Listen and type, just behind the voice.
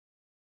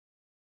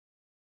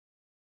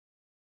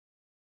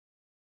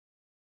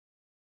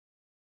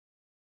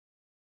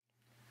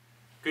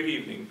Good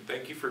evening.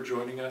 Thank you for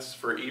joining us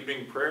for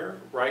evening prayer,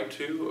 Rite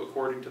 2,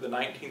 according to the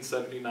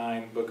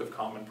 1979 Book of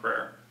Common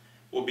Prayer.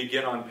 We'll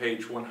begin on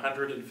page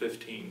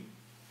 115.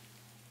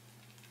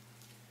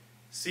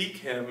 Seek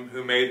him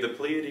who made the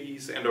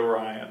Pleiades and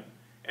Orion,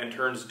 and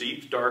turns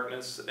deep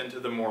darkness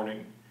into the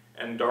morning,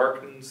 and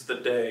darkens the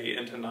day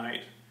into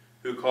night,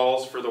 who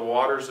calls for the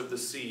waters of the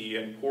sea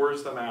and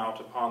pours them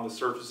out upon the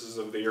surfaces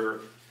of the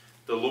earth.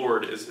 The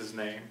Lord is his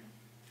name.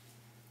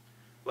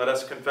 Let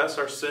us confess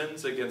our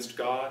sins against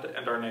God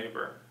and our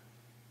neighbor.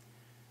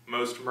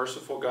 Most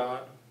merciful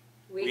God,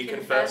 we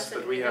confess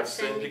that we have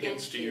sinned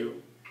against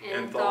you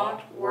in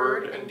thought,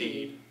 word, and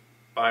deed,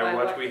 by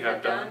what we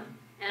have done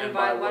and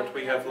by what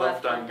we have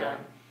left undone.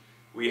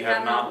 We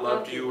have not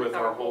loved you with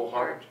our whole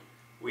heart.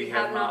 We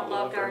have not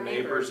loved our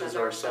neighbors as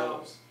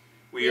ourselves.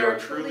 We are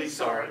truly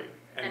sorry,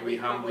 and we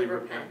humbly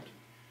repent.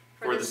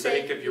 For the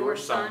sake of your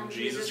Son,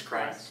 Jesus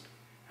Christ,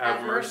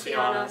 have mercy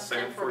on us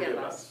and forgive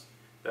us,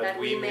 that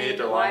we may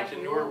delight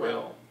in your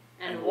will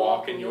and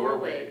walk in your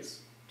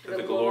ways, to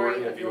the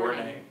glory of your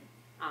name.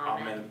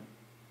 Amen.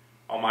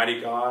 Almighty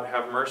God,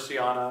 have mercy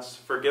on us,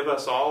 forgive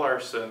us all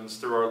our sins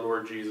through our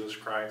Lord Jesus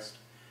Christ.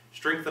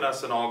 Strengthen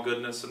us in all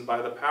goodness, and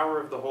by the power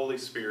of the Holy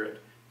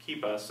Spirit,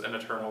 keep us in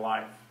eternal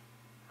life.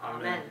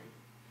 Amen.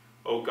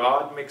 O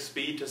God, make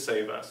speed to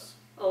save us.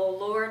 O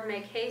Lord,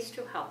 make haste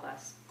to help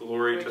us.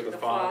 Glory to the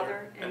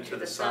Father, and to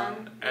the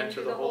Son, and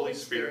to the Holy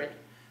Spirit,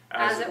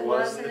 as it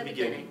was in the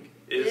beginning,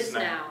 is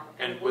now,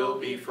 and will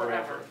be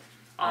forever.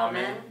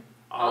 Amen.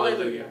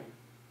 Alleluia.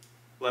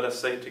 Let us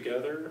say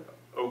together,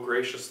 O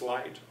gracious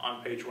light,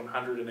 on page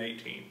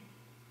 118.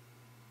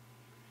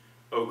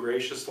 O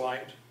gracious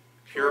light,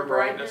 pure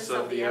brightness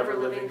of the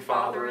ever-living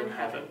Father in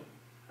heaven,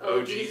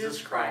 O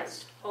Jesus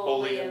Christ,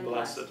 holy and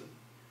blessed,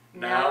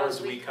 now as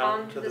we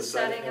come to the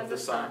setting of the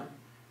sun,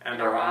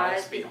 and our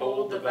eyes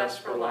behold the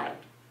vesper light,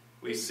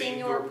 we sing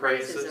your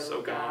praises,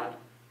 O God,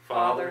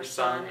 Father,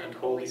 Son, and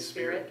Holy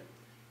Spirit.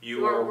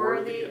 You are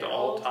worthy at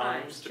all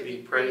times to be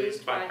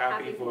praised by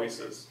happy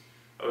voices,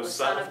 O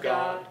Son of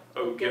God,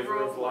 O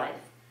Giver of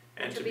life,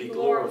 and to be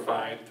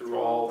glorified through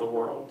all the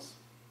worlds.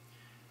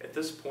 At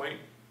this point,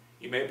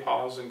 you may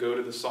pause and go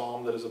to the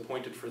psalm that is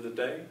appointed for the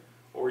day,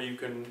 or you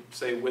can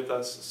say with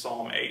us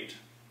Psalm 8.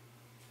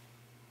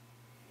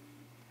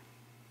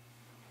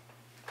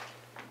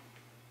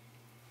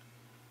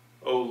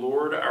 O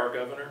Lord, our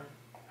Governor,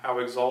 how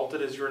exalted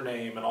is your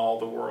name in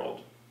all the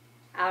world.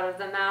 Out of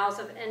the mouths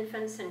of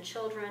infants and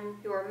children,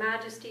 your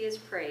majesty is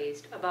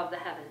praised above the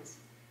heavens.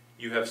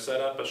 You have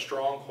set up a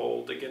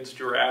stronghold against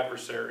your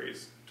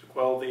adversaries to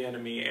quell the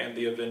enemy and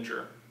the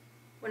avenger.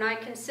 When I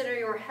consider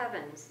your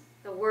heavens,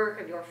 the work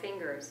of your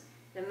fingers,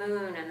 the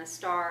moon and the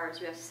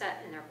stars you have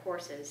set in their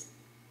courses.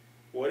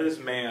 What is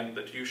man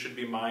that you should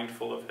be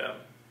mindful of him,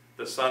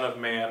 the Son of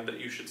Man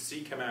that you should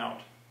seek him out?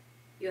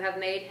 You have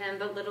made him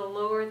but little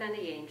lower than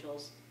the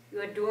angels.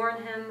 You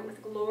adorn him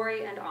with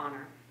glory and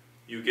honor.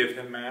 You give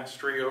him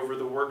mastery over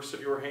the works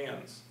of your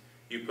hands.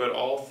 You put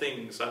all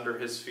things under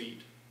his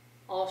feet.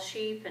 All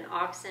sheep and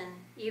oxen,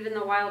 even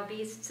the wild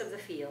beasts of the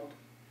field.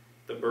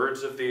 The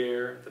birds of the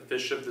air, the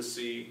fish of the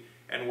sea,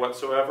 and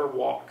whatsoever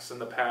walks in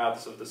the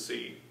paths of the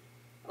sea.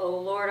 O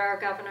Lord our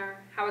Governor,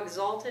 how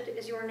exalted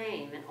is your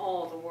name in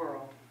all the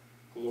world.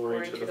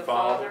 Glory to the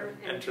Father,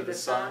 and to the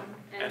Son,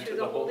 and to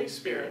the Holy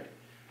Spirit,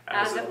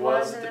 as it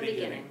was in the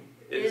beginning,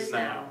 is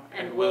now,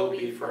 and will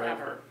be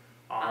forever.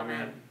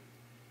 Amen.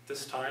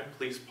 This time,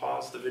 please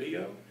pause the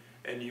video,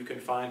 and you can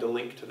find a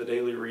link to the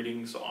daily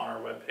readings on our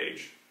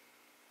webpage.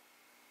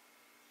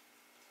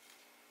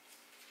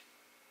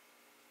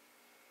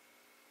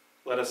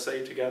 Let us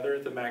say together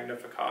the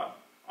Magnificat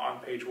on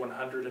page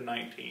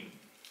 119.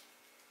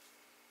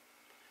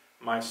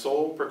 My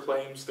soul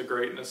proclaims the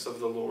greatness of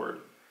the Lord.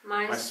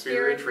 My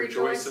spirit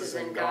rejoices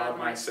in God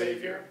my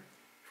Savior,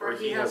 for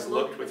he has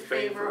looked with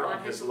favor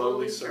on his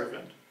lowly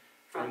servant.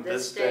 From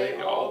this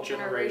day all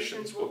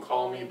generations will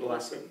call me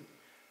blessed.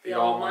 The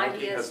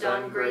Almighty has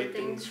done great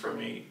things for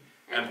me,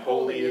 and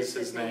holy is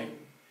his name.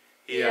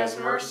 He has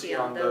mercy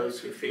on those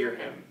who fear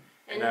him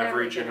in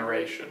every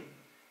generation.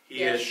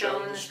 He has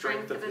shown the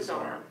strength of his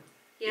arm.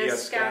 He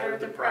has scattered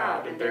the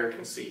proud in their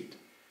conceit.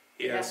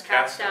 He has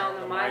cast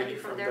down the mighty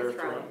from their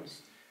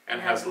thrones,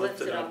 and has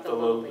lifted up the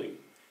lowly.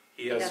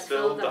 He has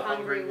filled the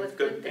hungry with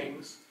good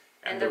things,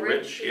 and the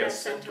rich he has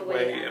sent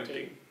away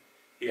empty.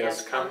 He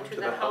has come to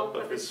the help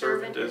of his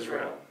servant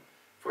Israel,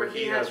 for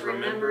he has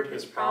remembered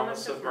his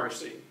promise of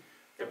mercy,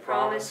 the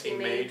promise he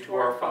made to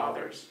our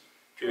fathers,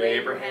 to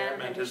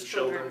Abraham and his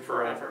children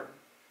forever.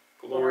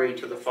 Glory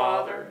to the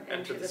Father,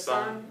 and to the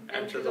Son,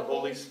 and to the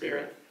Holy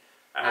Spirit,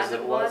 as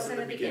it was in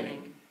the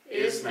beginning,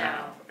 is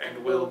now,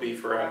 and will be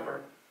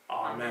forever.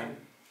 Amen.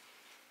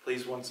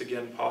 Please once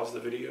again pause the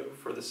video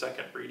for the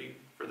second reading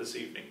for this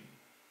evening.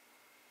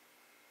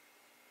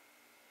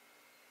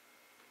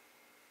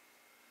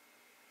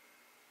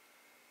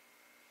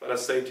 Let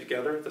us say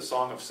together the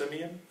Song of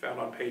Simeon, found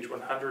on page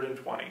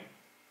 120.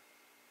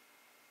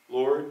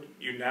 Lord,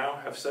 you now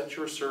have set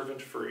your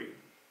servant free,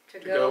 to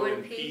go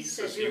in peace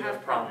as you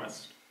have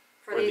promised.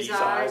 For these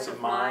eyes of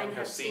mine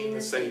have seen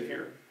the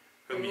Savior,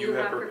 whom you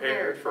have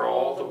prepared for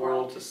all the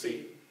world to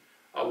see,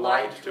 a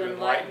light to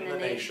enlighten the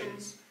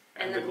nations,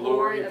 and the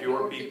glory of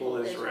your people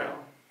Israel.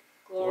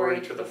 Glory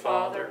to the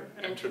Father,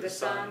 and to the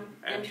Son,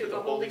 and to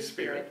the Holy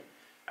Spirit,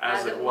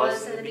 as it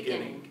was in the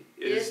beginning,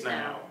 is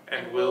now,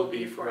 and will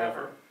be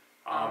forever.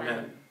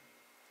 Amen.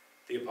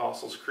 The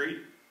Apostles'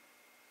 Creed.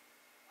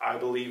 I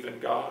believe in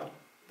God,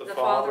 the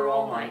Father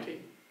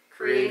Almighty,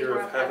 creator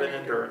of heaven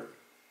and earth.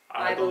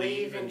 I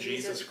believe in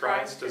Jesus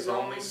Christ, his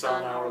only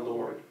Son, our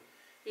Lord.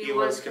 He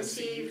was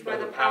conceived by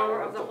the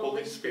power of the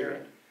Holy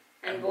Spirit,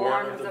 and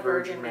born of the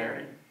Virgin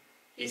Mary.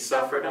 He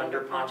suffered under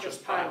Pontius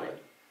Pilate,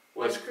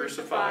 was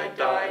crucified,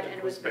 died,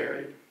 and was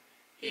buried.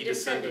 He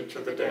descended to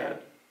the dead.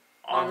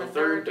 On the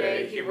third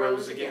day he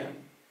rose again.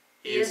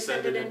 He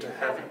ascended into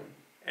heaven,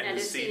 and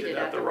is seated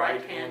at the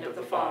right hand of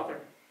the Father.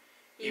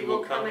 He will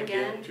come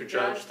again to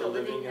judge the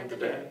living and the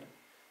dead.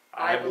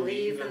 I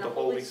believe in the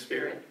Holy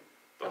Spirit,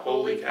 the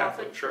Holy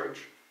Catholic Church,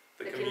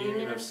 the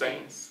communion of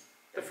saints,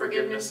 the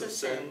forgiveness of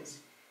sins,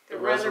 the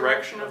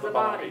resurrection of the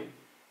body,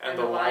 and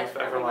the life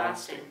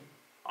everlasting.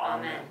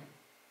 Amen.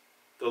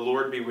 The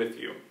Lord be with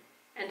you.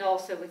 And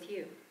also with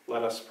you.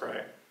 Let us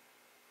pray.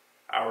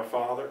 Our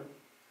Father,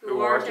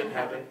 who art in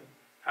heaven,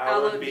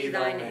 hallowed be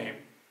thy name.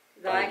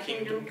 Thy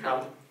kingdom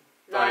come,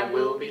 thy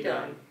will be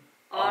done,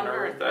 on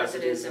earth as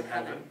it is in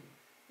heaven.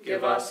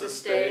 Give us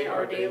this day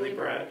our daily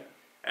bread,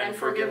 and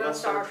forgive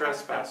us our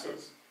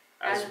trespasses,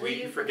 as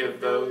we forgive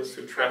those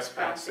who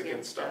trespass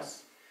against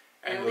us.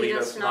 And lead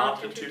us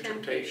not into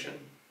temptation,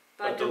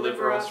 but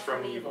deliver us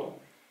from evil.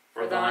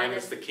 For thine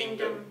is the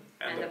kingdom,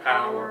 and the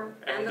power,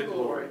 and the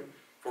glory,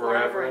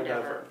 forever and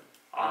ever.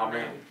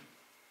 Amen.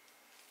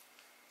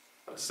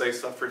 Let us say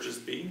suffrages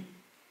be,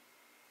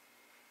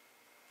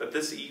 that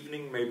this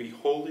evening may be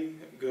holy,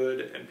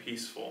 good, and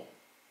peaceful.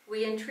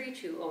 We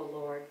entreat you, O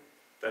Lord.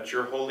 That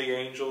your holy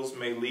angels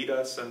may lead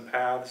us in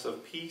paths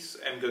of peace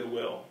and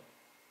goodwill.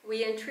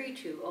 We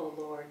entreat you, O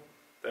Lord.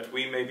 That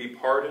we may be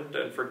pardoned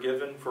and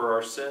forgiven for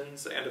our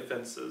sins and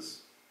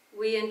offenses.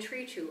 We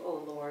entreat you,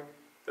 O Lord.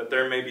 That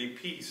there may be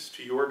peace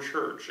to your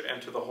church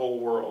and to the whole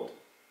world.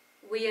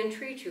 We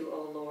entreat you,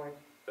 O Lord.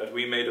 That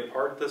we may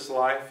depart this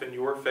life in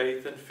your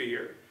faith and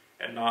fear,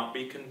 and not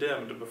be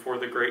condemned before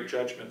the great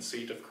judgment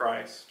seat of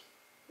Christ.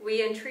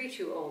 We entreat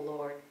you, O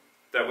Lord.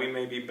 That we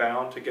may be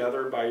bound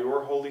together by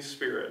your Holy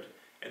Spirit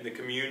in the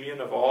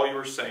communion of all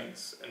your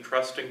saints,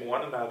 entrusting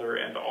one another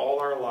and all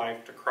our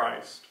life to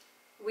Christ.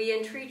 We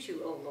entreat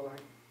you, O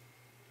Lord.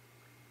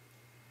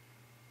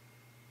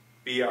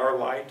 Be our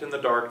light in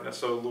the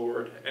darkness, O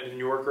Lord, and in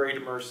your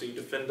great mercy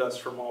defend us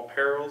from all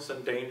perils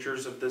and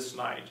dangers of this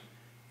night,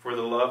 for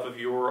the love of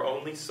your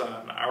only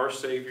Son, our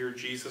Savior,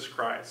 Jesus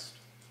Christ.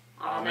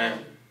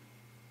 Amen.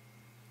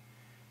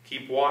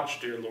 Keep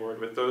watch, dear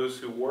Lord, with those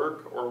who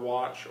work or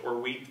watch or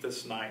weep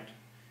this night,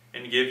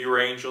 and give your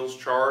angels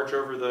charge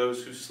over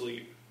those who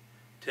sleep.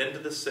 Tend to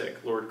the sick,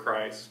 Lord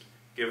Christ.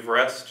 Give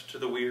rest to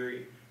the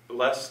weary.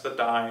 Bless the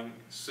dying.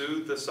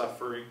 Soothe the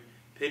suffering.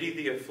 Pity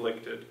the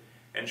afflicted.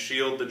 And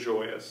shield the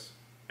joyous.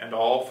 And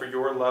all for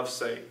your love's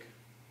sake.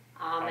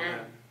 Amen.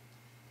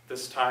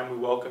 This time we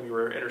welcome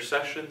your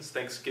intercessions,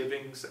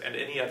 thanksgivings, and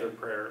any other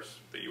prayers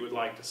that you would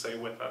like to say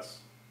with us.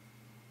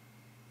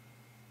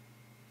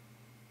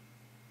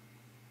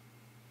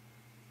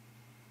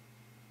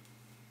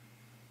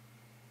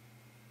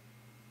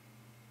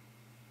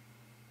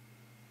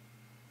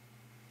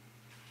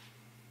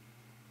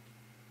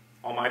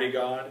 Almighty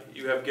God,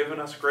 you have given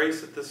us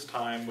grace at this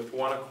time with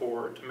one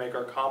accord to make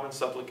our common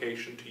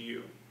supplication to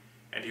you.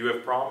 And you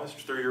have promised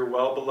through your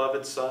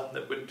well-beloved Son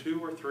that when 2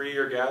 or 3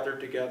 are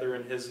gathered together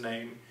in his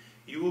name,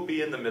 you will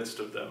be in the midst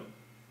of them.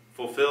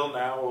 Fulfill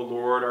now, O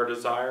Lord, our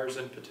desires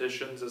and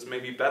petitions as may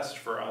be best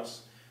for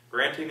us,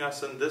 granting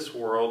us in this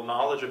world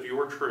knowledge of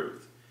your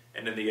truth,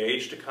 and in the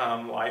age to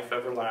come life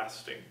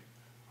everlasting.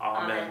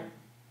 Amen.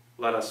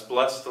 Let us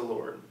bless the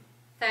Lord.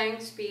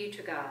 Thanks be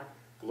to God.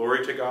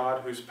 Glory to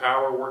God, whose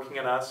power working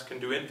in us can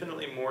do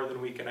infinitely more than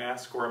we can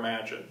ask or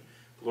imagine.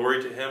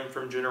 Glory to him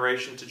from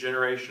generation to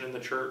generation in the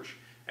church,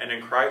 and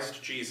in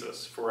Christ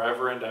Jesus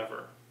forever and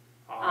ever.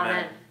 Amen.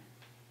 Amen.